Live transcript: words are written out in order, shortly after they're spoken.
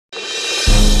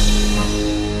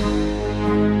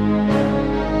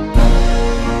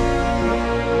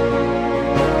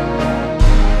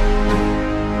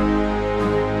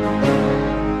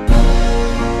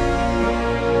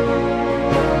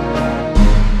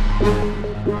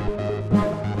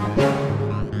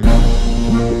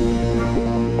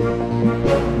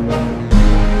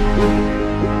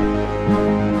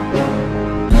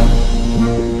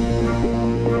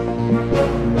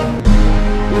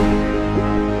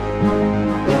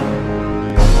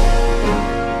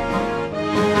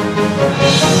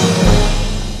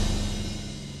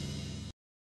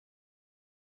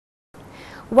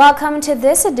Welcome to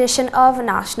this edition of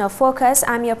National Focus.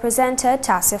 I'm your presenter,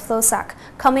 Tasia Floissac.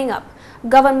 Coming up,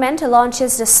 government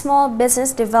launches the Small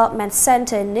Business Development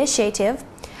Center initiative.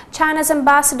 China's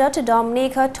ambassador to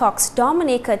Dominica Talks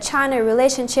Dominica China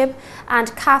relationship,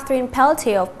 and Catherine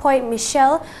Peltier of Point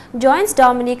Mitchel joins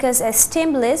Dominica's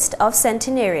esteemed list of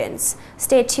centenarians.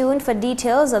 Stay tuned for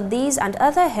details of these and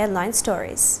other headline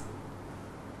stories.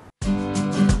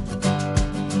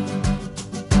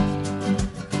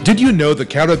 Did you know the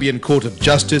Caribbean Court of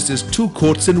Justice is two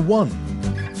courts in one?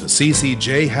 The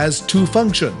CCJ has two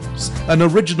functions: an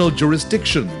original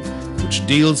jurisdiction, which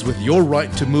deals with your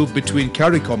right to move between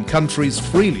CARICOM countries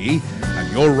freely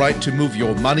and your right to move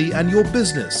your money and your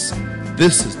business.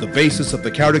 This is the basis of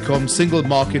the CARICOM Single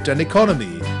Market and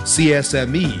Economy,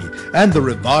 CSME, and the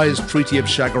revised Treaty of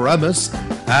Chaguaramas,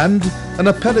 and an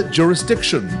appellate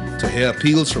jurisdiction to hear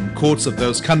appeals from courts of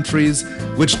those countries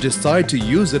which decide to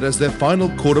use it as their final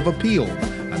court of appeal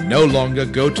and no longer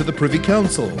go to the Privy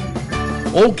Council.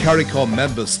 All CARICOM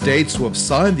member states who have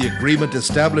signed the agreement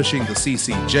establishing the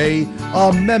CCJ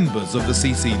are members of the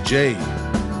CCJ.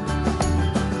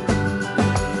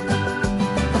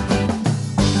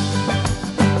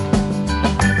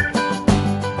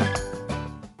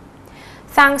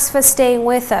 Thanks for staying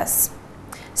with us.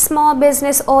 Small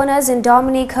business owners in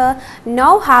Dominica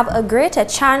now have a greater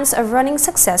chance of running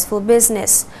successful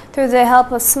business. Through the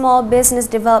help of small business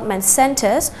development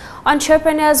centers,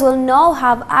 entrepreneurs will now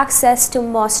have access to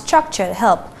more structured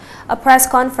help. A press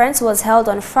conference was held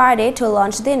on Friday to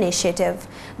launch the initiative.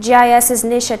 GIS's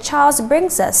Nisha Charles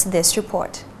brings us this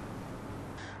report.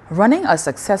 Running a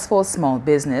successful small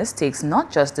business takes not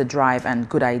just the drive and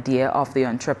good idea of the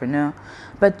entrepreneur,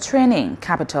 but training,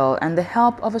 capital, and the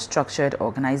help of a structured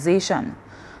organization.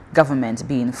 Government,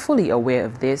 being fully aware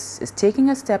of this, is taking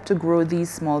a step to grow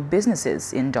these small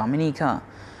businesses in Dominica.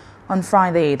 On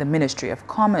Friday, the Ministry of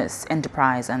Commerce,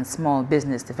 Enterprise and Small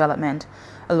Business Development,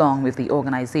 along with the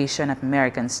Organization of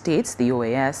American States, the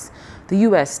OAS, the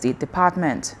U.S. State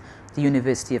Department, the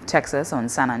University of Texas on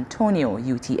San Antonio,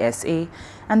 UTSA,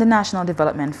 and the National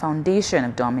Development Foundation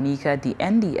of Dominica, the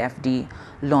NDFD,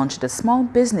 launched the Small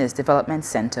Business Development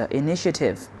Center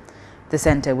initiative. The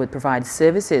center would provide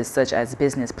services such as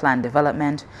business plan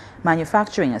development,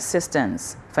 manufacturing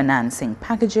assistance, financing,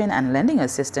 packaging, and lending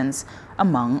assistance,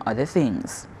 among other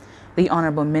things. The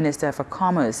Honorable Minister for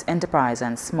Commerce, Enterprise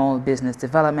and Small Business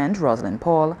Development, Rosalind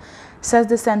Paul, says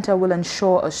the center will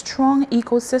ensure a strong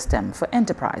ecosystem for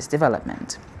enterprise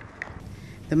development.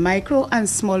 The micro and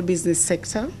small business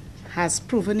sector has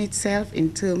proven itself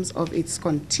in terms of its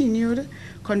continued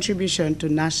contribution to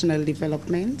national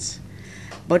development,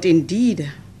 but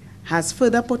indeed has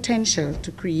further potential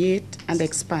to create and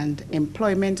expand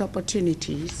employment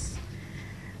opportunities,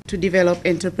 to develop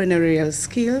entrepreneurial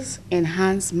skills,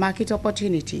 enhance market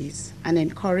opportunities, and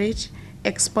encourage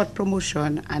export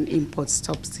promotion and import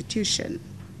substitution.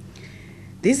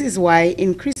 This is why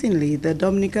increasingly the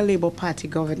Dominica Labour Party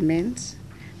government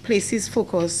places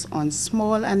focus on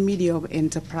small and medium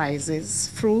enterprises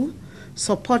through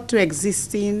support to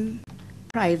existing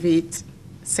private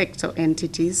sector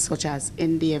entities such as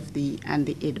NDFD and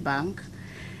the Aid Bank,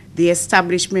 the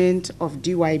establishment of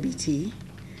DYBT,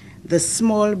 the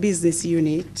small business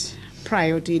unit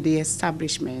prior to the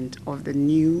establishment of the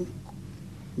new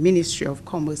Ministry of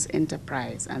Commerce,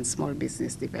 Enterprise and Small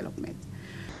Business Development.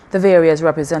 The various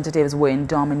representatives were in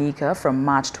Dominica from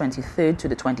March 23rd to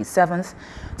the 27th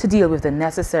to deal with the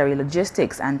necessary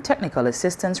logistics and technical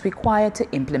assistance required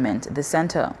to implement the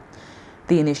center.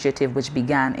 The initiative, which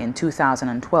began in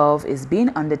 2012, is being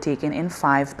undertaken in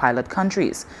 5 pilot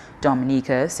countries: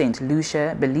 Dominica, St.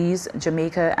 Lucia, Belize,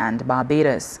 Jamaica, and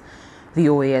Barbados. The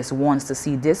OAS wants to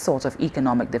see this sort of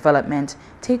economic development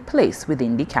take place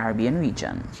within the Caribbean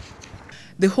region.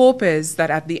 The hope is that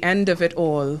at the end of it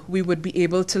all, we would be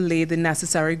able to lay the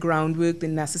necessary groundwork, the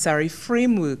necessary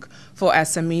framework for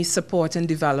SME support and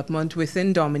development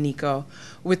within Dominica,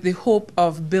 with the hope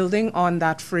of building on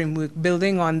that framework,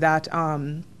 building on that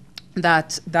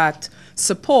that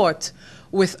support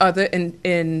with other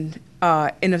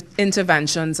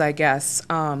interventions, I guess,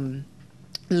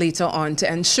 later on,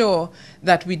 to ensure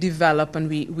that we develop and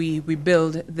we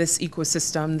build this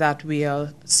ecosystem that we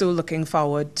are so looking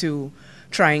forward to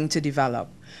trying to develop.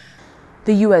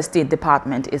 The U.S. State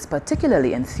Department is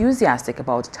particularly enthusiastic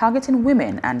about targeting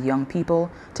women and young people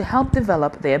to help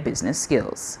develop their business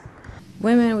skills.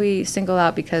 Women we single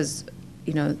out because,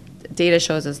 data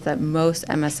shows us that most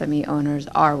MSME owners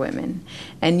are women,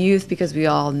 and youth because we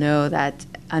all know that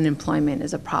unemployment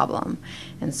is a problem.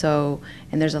 And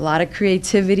there's a lot of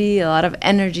creativity, a lot of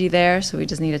energy there, so we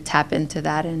just need to tap into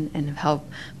that and help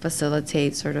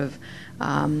facilitate sort of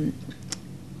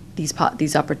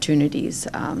these opportunities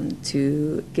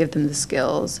to give them the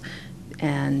skills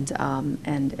and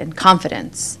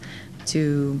confidence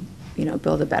to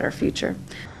build a better future.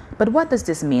 But what does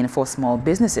this mean for small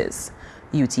businesses?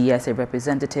 UTSA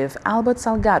representative Albert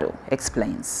Salgado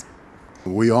explains.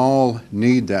 We all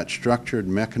need that structured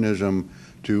mechanism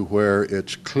to where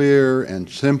it's clear and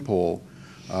simple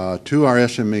to our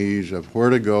SMEs of where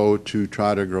to go to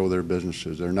try to grow their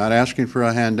businesses. They're not asking for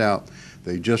a handout.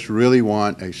 They just really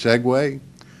want a segue.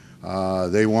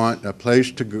 They want a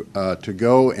place to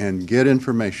go and get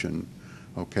information,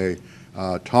 okay,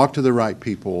 talk to the right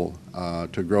people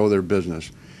to grow their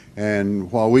business. And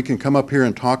while we can come up here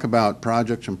and talk about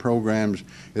projects and programs,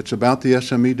 it's about the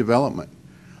SME development.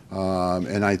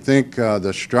 And I think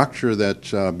the structure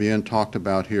that's being talked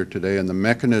about here today and the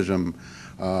mechanism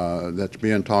that's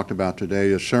being talked about today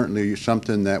is certainly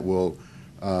something that will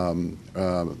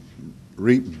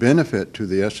reap benefit to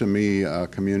the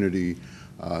SME community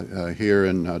here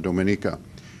in Dominica.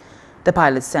 The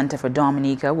Pilot Center for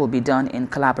Dominica will be done in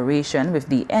collaboration with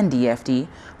the NDFD,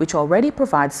 which already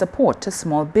provides support to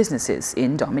small businesses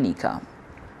in Dominica.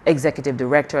 Executive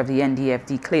Director of the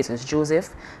NDFD, Cletus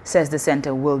Joseph, says the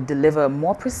center will deliver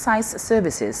more precise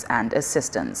services and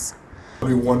assistance.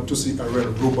 We want to see a real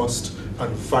robust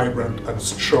and vibrant and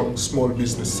strong small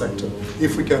business sector.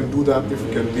 If we can do that, if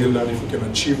we can build that, if we can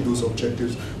achieve those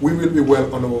objectives, we will be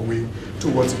well on our way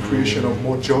towards the creation of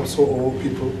more jobs for our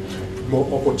people,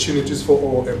 more opportunities for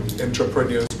our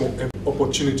entrepreneurs, more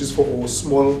opportunities for our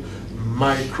small,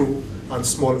 micro and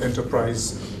small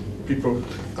enterprise people.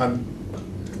 And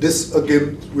this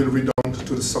again will redound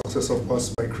to the success of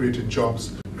us by creating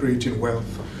jobs, creating wealth,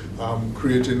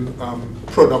 creating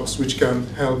products which can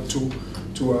help to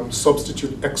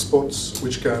substitute exports,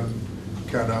 which can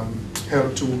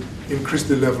help to increase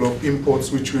the level of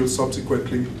imports, which will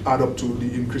subsequently add up to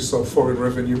the increase of foreign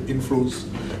revenue inflows,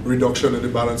 reduction in the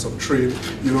balance of trade,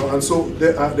 and so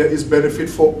there is benefit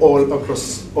for all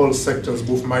across all sectors,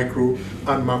 both micro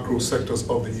and macro sectors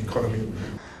of the economy.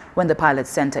 When the pilot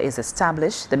center is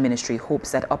established, the ministry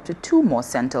hopes that up to 2 more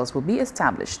centers will be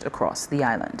established across the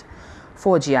island.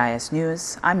 For GIS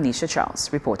News, I'm Nisha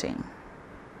Charles reporting.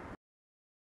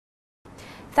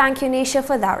 Thank you, Nisha,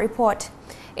 for that report.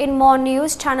 In more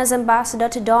news, China's ambassador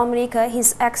to Dominica,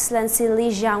 His Excellency Li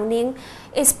Jiaoning,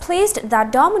 is pleased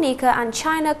that Dominica and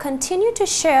China continue to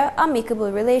share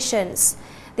amicable relations.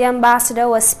 The ambassador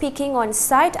was speaking on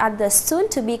site at the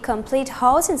soon-to-be-complete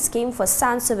housing scheme for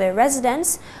Sanseville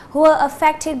residents who were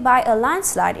affected by a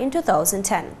landslide in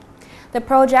 2010. The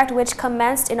project, which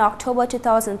commenced in October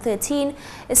 2013,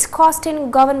 is costing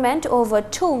government over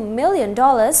 $2 million,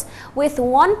 with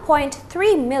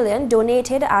 $1.3 million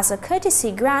donated as a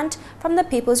courtesy grant from the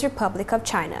People's Republic of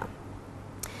China.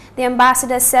 The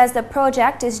ambassador says the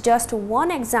project is just one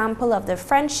example of the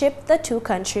friendship the two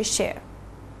countries share.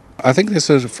 I think this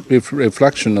is a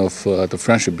reflection of the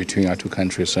friendship between our two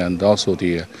countries and also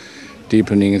the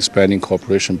deepening, expanding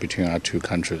cooperation between our two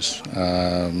countries.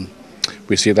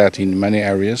 We see that in many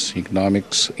areas: in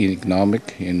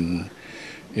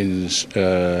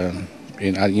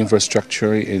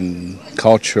infrastructure, in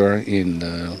culture, in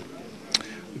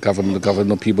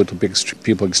government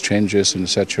people exchanges,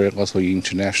 etc. Also in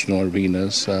international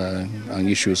arenas on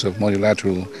issues of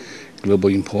multilateral global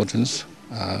importance.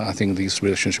 I think this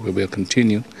relationship will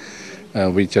continue.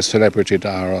 We just celebrated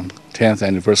our 10th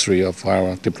anniversary of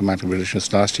our diplomatic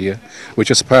relations last year. We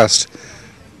just passed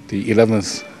the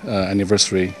 11th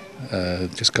anniversary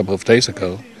just a couple of days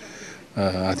ago.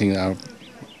 I think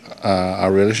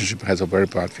our relationship has a very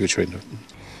bright future.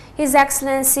 His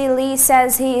Excellency Li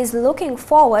says he is looking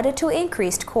forward to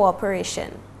increased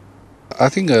cooperation. I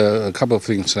think a couple of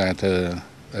things that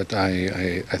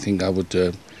I think I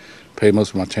would pay most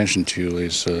of my attention to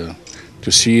is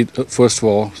to see, first of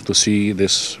all, to see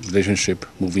this relationship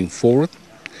moving forward.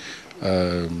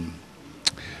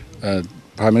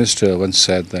 Prime Minister once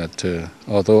said that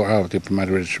although our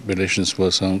diplomatic relations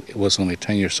was only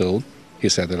 10 years old, he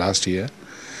said that last year,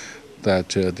 that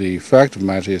the fact of the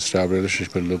matter is our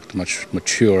relationship looked much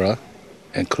maturer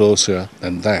and closer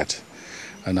than that.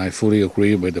 And I fully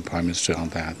agree with the Prime Minister on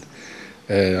that.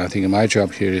 I think my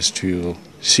job here is to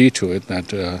see to it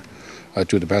that I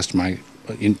do the best of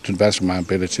my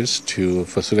abilities to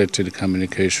facilitate the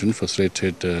communication,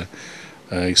 facilitate the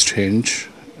exchange,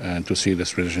 and to see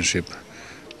this relationship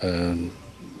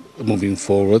moving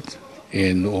forward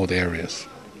in all the areas.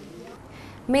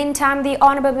 Meantime, the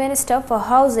Honorable Minister for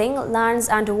Housing, Lands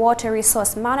and Water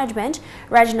Resource Management,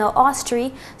 Reginald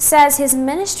Austri, says his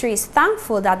ministry is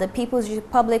thankful that the People's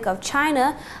Republic of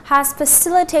China has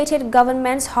facilitated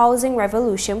government's Housing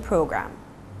Revolution program.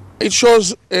 It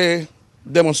shows a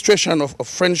demonstration of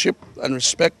friendship and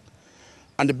respect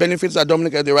and the benefits that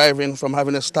Dominica is deriving from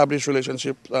having established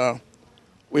relationships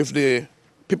with the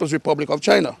People's Republic of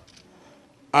China.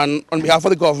 And on behalf of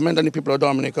the government and the people of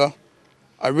Dominica,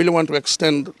 I really want to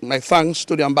extend my thanks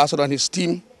to the ambassador and his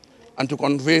team and to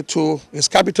convey to his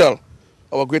capital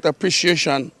our great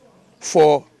appreciation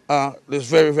for this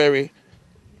very, very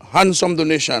handsome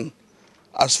donation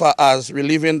as far as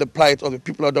relieving the plight of the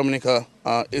people of Dominica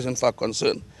is in fact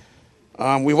concerned.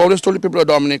 We've always told the people of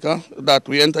Dominica that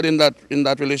we entered in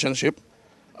that relationship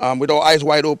with our eyes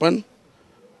wide open.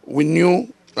 We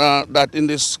knew that in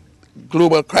this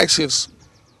global crisis,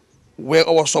 where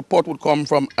our support would come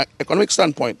from an economic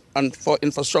standpoint and for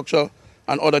infrastructure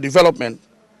and other development.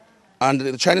 And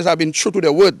the Chinese have been true to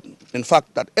their word, in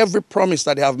fact, that every promise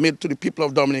that they have made to the people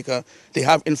of Dominica, they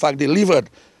have in fact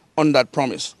delivered on that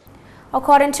promise.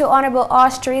 According to Honorable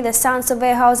Austri, the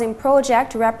Sansevere Housing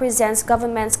Project represents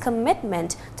government's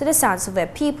commitment to the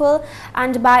Sansevere people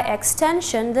and by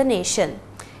extension the nation.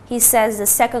 He says the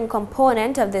second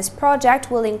component of this project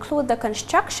will include the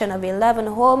construction of 11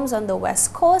 homes on the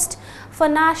west coast for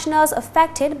nationals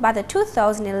affected by the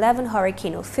 2011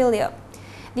 Hurricane Ophelia.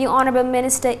 The Honorable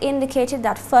Minister indicated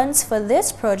that funds for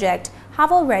this project have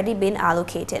already been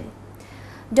allocated.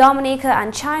 Dominica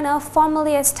and China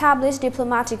formally established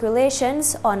diplomatic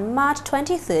relations on March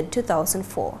 23,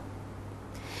 2004.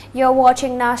 You're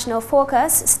watching National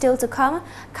Focus. Still to come,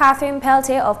 Catherine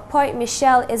Peltier of Point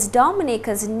Mitchel is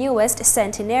Dominica's newest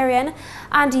centenarian,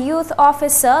 and Youth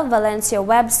Officer Valencia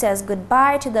Webb says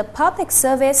goodbye to the public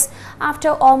service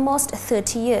after almost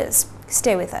 30 years.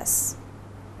 Stay with us.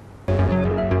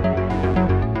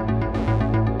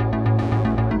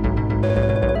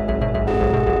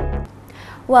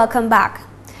 Welcome back.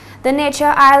 The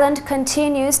Nature Island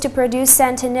continues to produce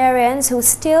centenarians who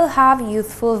still have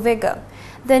youthful vigor.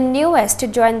 The newest to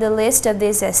join the list of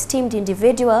these esteemed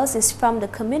individuals is from the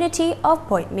community of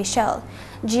Point Mitchel.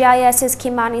 GIS's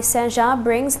Kimani Saint-Jean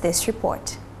brings this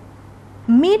report.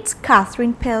 Meet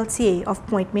Catherine Peltier of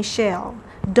Point Mitchel,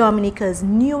 Dominica's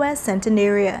newest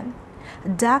centenarian.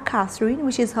 Da Catherine,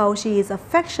 which is how she is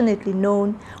affectionately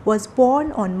known, was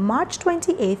born on March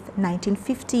 28,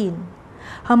 1915.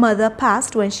 Her mother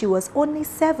passed when she was only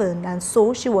 7, and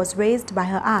so she was raised by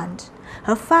her aunt.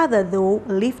 Her father, though,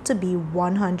 lived to be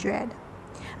 100.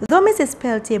 Though Mrs.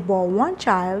 Peltier bore one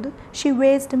child, she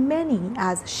raised many,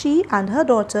 as she and her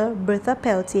daughter, Bertha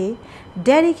Peltier,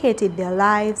 dedicated their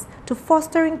lives to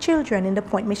fostering children in the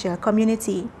Point Mitchel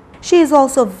community. She is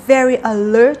also very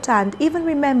alert and even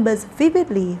remembers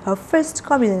vividly her first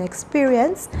communion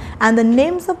experience and the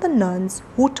names of the nuns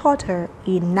who taught her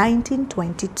in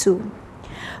 1922.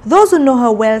 Those who know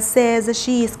her well says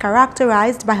she is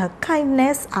characterized by her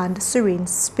kindness and serene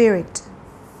spirit.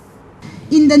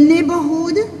 In the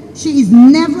neighborhood, she is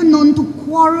never known to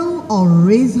quarrel or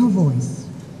raise her voice.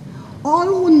 All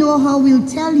who know her will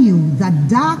tell you that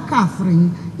Da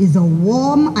Catherine is a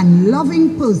warm and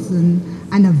loving person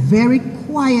and a very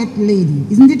quiet lady.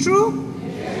 Isn't it true?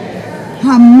 Yes.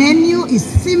 Her menu is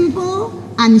simple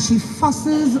and she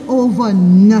fusses over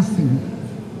nothing.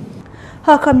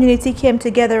 Her community came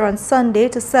together on Sunday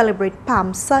to celebrate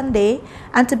Palm Sunday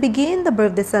and to begin the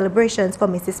birthday celebrations for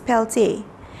Mrs. Peltier.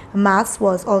 Mass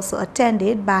was also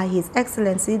attended by His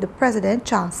Excellency the President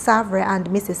Charles Savre and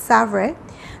Mrs. Savre,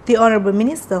 the Honorable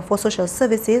Minister for Social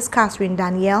Services Catherine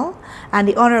Danielle, and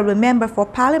the Honorable Member for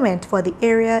Parliament for the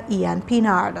area Ian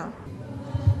Pinard.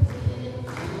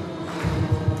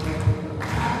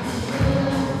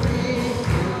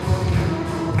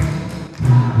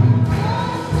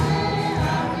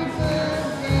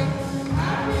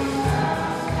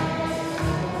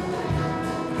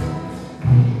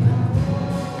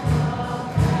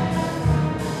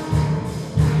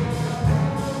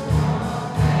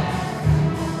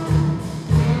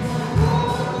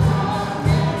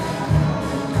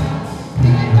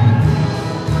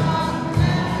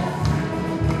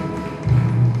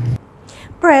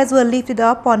 Prayers were lifted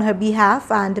up on her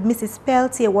behalf, and Mrs.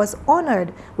 Peltier was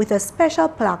honored with a special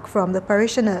plaque from the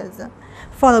parishioners.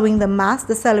 Following the Mass,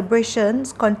 the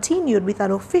celebrations continued with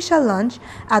an official lunch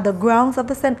at the grounds of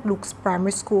the St. Luke's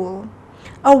Primary School.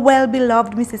 A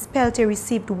well-beloved Mrs. Peltier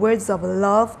received words of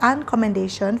love and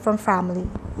commendation from family.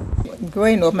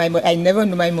 Growing up, I never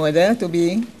knew my mother to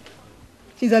be,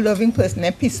 she's a loving person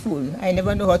and peaceful. I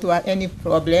never knew her to have any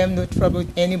problem, no trouble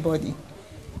with anybody.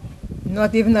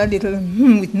 Not even a little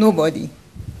with nobody.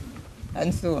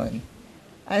 and so on.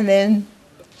 And then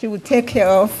she would take care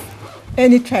of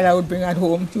any child I would bring at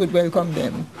home. She would welcome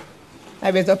them.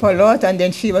 I was up a lot, and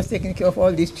then she was taking care of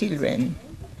all these children.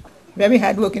 Very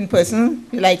hard-working person.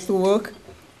 She likes to work.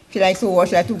 She likes to wash.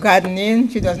 She likes to gardening.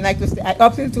 She doesn't like to stay.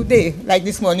 Up till today, like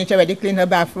this morning, she already cleaned her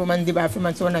bathroom and the bathroom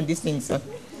and so on and these things,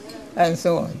 and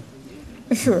so on.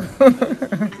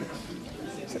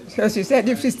 So she said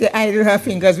if she stay idle, her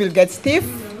fingers will get stiff.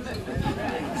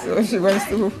 So she wants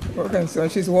to work, and so on.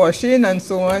 She's washing and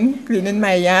so on, cleaning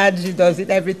my yard. She does it,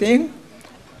 everything.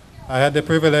 I had the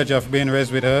privilege of being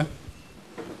raised with her.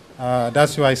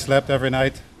 That's where I slept every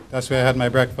night. That's where I had my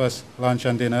breakfast, lunch,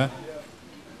 and dinner.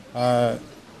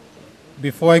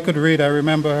 Before I could read, I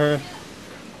remember her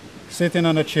sitting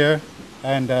on a chair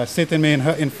and sitting me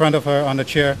in front of her on the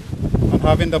chair and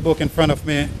having the book in front of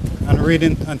me and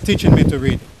reading and teaching me to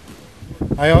read.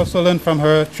 I also learned from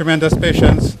her tremendous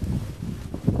patience.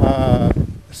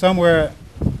 Somewhere,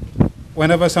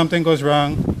 whenever something goes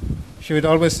wrong, she would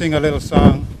always sing a little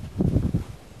song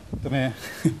to me.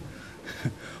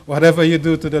 Whatever you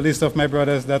do to the least of my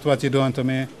brothers, that's what you do unto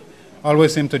me.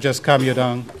 Always seem to just calm you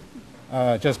down.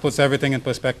 Just puts everything in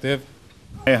perspective.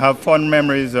 I have fond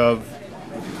memories of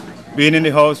being in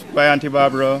the house by Auntie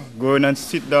Barbara, going and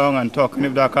sit down and talking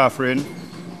with Dr. Catherine,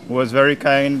 who was very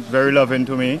kind, very loving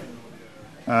to me.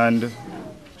 And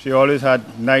she always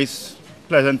had nice,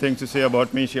 pleasant things to say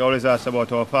about me. She always asked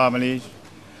about our family.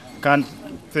 Can't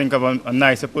think of a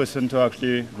nicer person to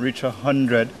actually reach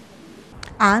 100.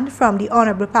 And from the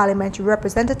Honorable Parliamentary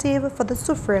Representative for the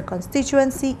Soufriere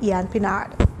constituency, Ian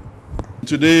Pinard.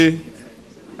 Today,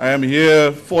 I am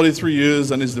here 43 years,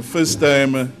 and it's the first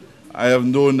time I have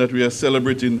known that we are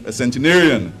celebrating a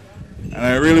centenarian. And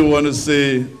I really want to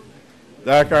say,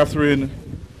 Dr. Catherine,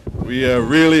 we are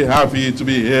really happy to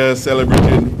be here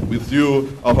celebrating with you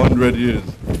 100 years.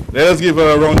 Let us give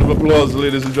her a round of applause,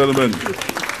 ladies and gentlemen.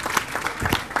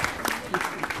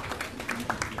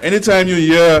 Anytime you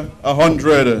hear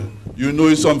 100, you know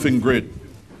it's something great.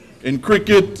 In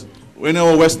cricket, when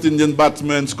our West Indian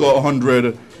batsmen score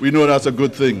 100, we know that's a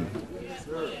good thing.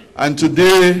 And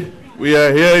today, we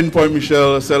are here in Point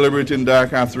Mitchel celebrating Dr.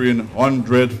 Catherine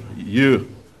 100th year.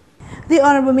 The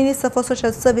Honorable Minister for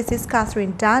Social Services,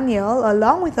 Catherine Daniel,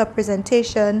 along with her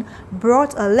presentation,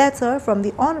 brought a letter from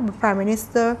the Honorable Prime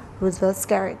Minister, Roosevelt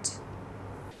Skerrit.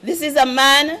 This is a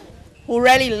man who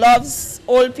really loves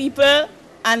old people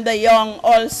and the young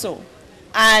also.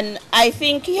 And I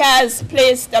think he has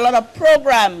placed a lot of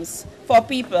programs for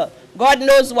people. God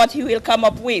knows what he will come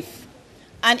up with.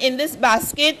 And in this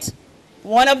basket,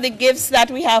 one of the gifts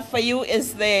that we have for you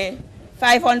is the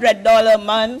 $500 a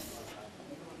month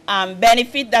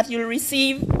benefit that you'll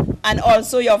receive, and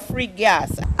also your free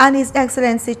gas. And His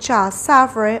Excellency Charles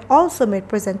Savre also made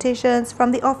presentations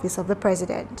from the Office of the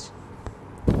President.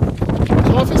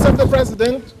 The Office of the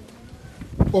President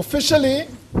officially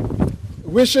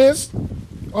wishes,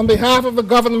 on behalf of the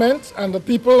government and the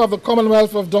people of the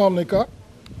Commonwealth of Dominica,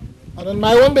 and on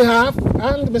my own behalf,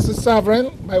 and Mrs.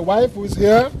 Savren, my wife who is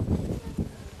here,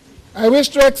 I wish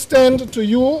to extend to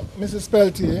you, Mrs.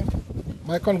 Peltier,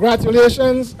 my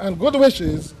congratulations and good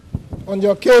wishes on the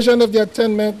occasion of the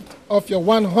attainment of your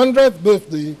 100th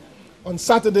birthday on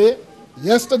Saturday,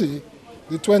 yesterday,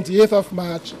 the 28th of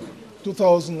March,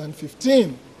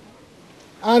 2015.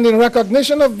 And in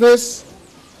recognition of this,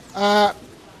 I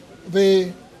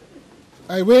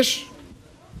wish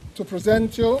to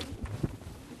present you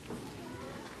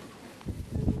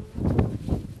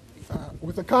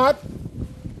with a card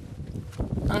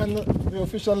and the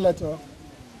official letter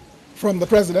from the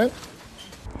President.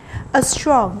 A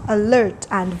strong, alert,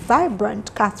 and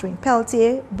vibrant Catherine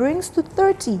Peltier brings to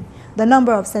 30 the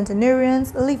number of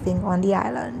centenarians living on the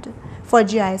island. For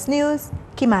GIS News,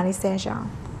 Kimani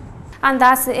Saint-Jean. And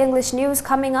that's the English news.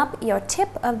 Coming up, your tip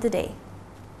of the day.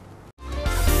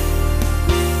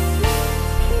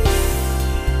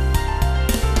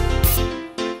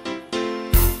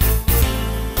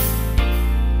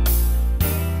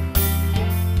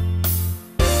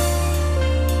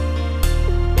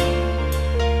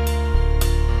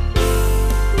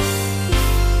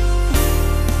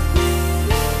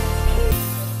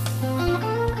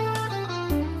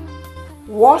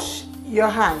 Wash your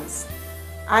hands.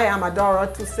 I am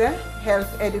Adora Tuse,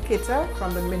 health educator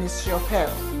from the Ministry of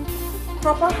Health.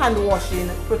 Proper hand washing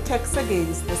protects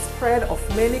against the spread of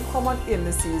many common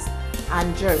illnesses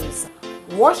and germs.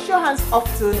 Wash your hands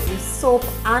often with soap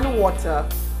and water,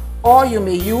 or you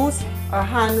may use a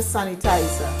hand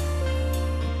sanitizer.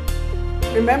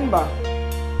 Remember,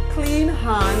 clean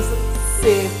hands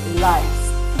save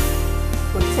lives.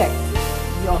 Protect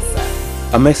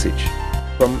yourself. A message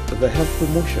from the health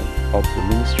promotion of the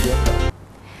Ministry of Health.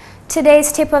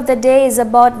 Today's tip of the day is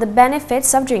about the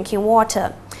benefits of drinking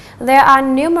water. There are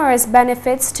numerous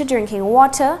benefits to drinking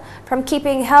water, from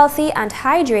keeping healthy and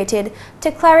hydrated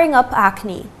to clearing up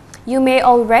acne. You may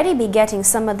already be getting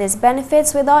some of these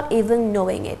benefits without even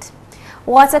knowing it.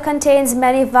 Water contains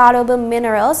many valuable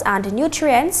minerals and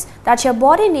nutrients that your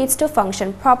body needs to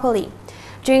function properly.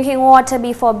 Drinking water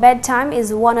before bedtime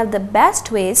is one of the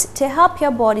best ways to help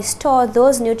your body store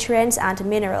those nutrients and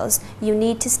minerals you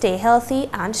need to stay healthy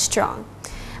and strong.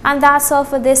 And that's all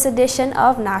for this edition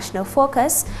of National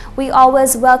Focus. We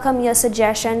always welcome your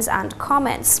suggestions and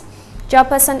comments.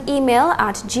 Drop us an email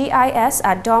at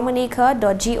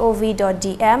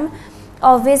gis@dominica.gov.dm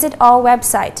or visit our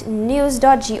website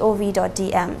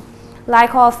news.gov.dm.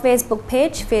 Like our Facebook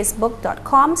page,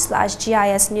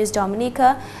 facebook.com/GIS News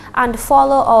Dominica, and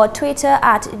follow our Twitter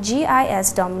at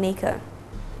GIS Dominica.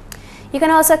 You can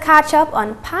also catch up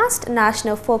on past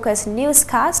National Focus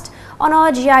newscast on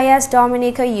our GIS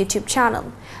Dominica YouTube channel.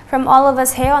 From all of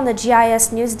us here on the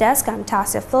GIS News Desk, I'm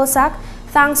Tasia Floissac.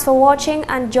 Thanks for watching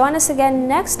and join us again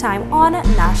next time on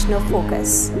National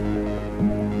Focus.